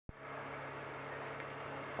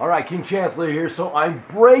Alright, King Chancellor here. So I'm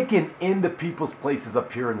breaking into people's places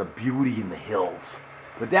up here in the beauty in the hills.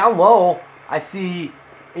 But down low, I see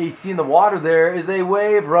in the water there is a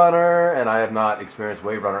wave runner, and I have not experienced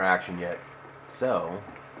wave runner action yet. So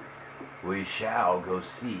we shall go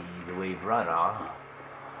see the wave runner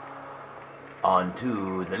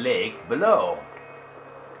onto the lake below.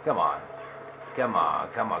 Come on. Come on,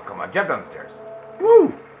 come on, come on. Jump down the stairs.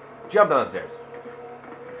 Woo! Jump down the stairs.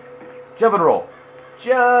 Jump and roll.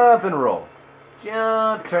 Jump and roll.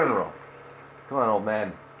 Jump, turn and roll. Come on, old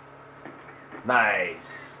man. Nice.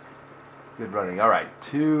 Good running. All right,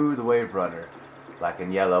 to the wave runner. Black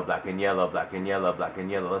and yellow, black and yellow, black and yellow, black and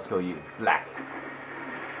yellow. Let's go, you. Black.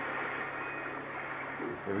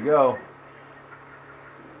 Here we go.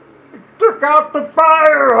 Took out the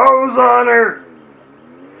fire hose on her.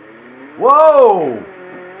 Whoa!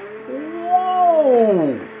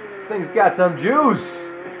 Whoa! This thing's got some juice.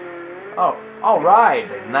 Oh, all right.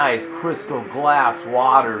 The nice crystal glass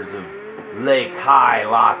waters of Lake High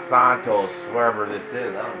Los Santos, wherever this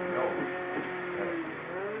is. I don't know.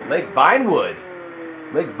 Lake Vinewood.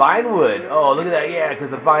 Lake Vinewood. Oh, look at that. Yeah,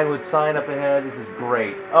 because the Vinewood sign up ahead. This is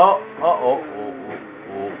great. Oh.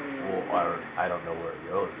 I don't know where it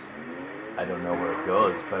goes. I don't know where it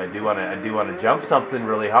goes, but I do want to jump something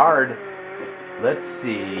really hard. Let's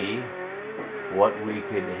see what we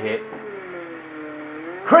can hit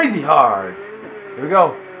crazy hard. Here we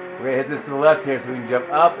go. We're gonna hit this to the left here so we can jump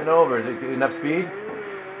up and over. Is it enough speed?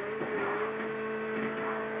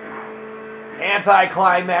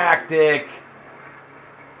 Anticlimactic.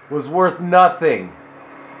 Was worth nothing.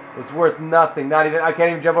 Was worth nothing. Not even. I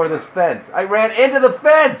can't even jump over this fence. I ran into the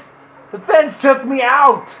fence. The fence took me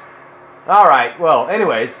out. All right. Well,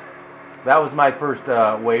 anyways, that was my first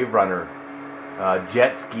wave runner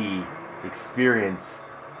jet ski experience.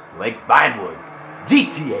 Lake Vinewood,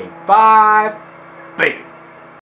 GTA 5, baby.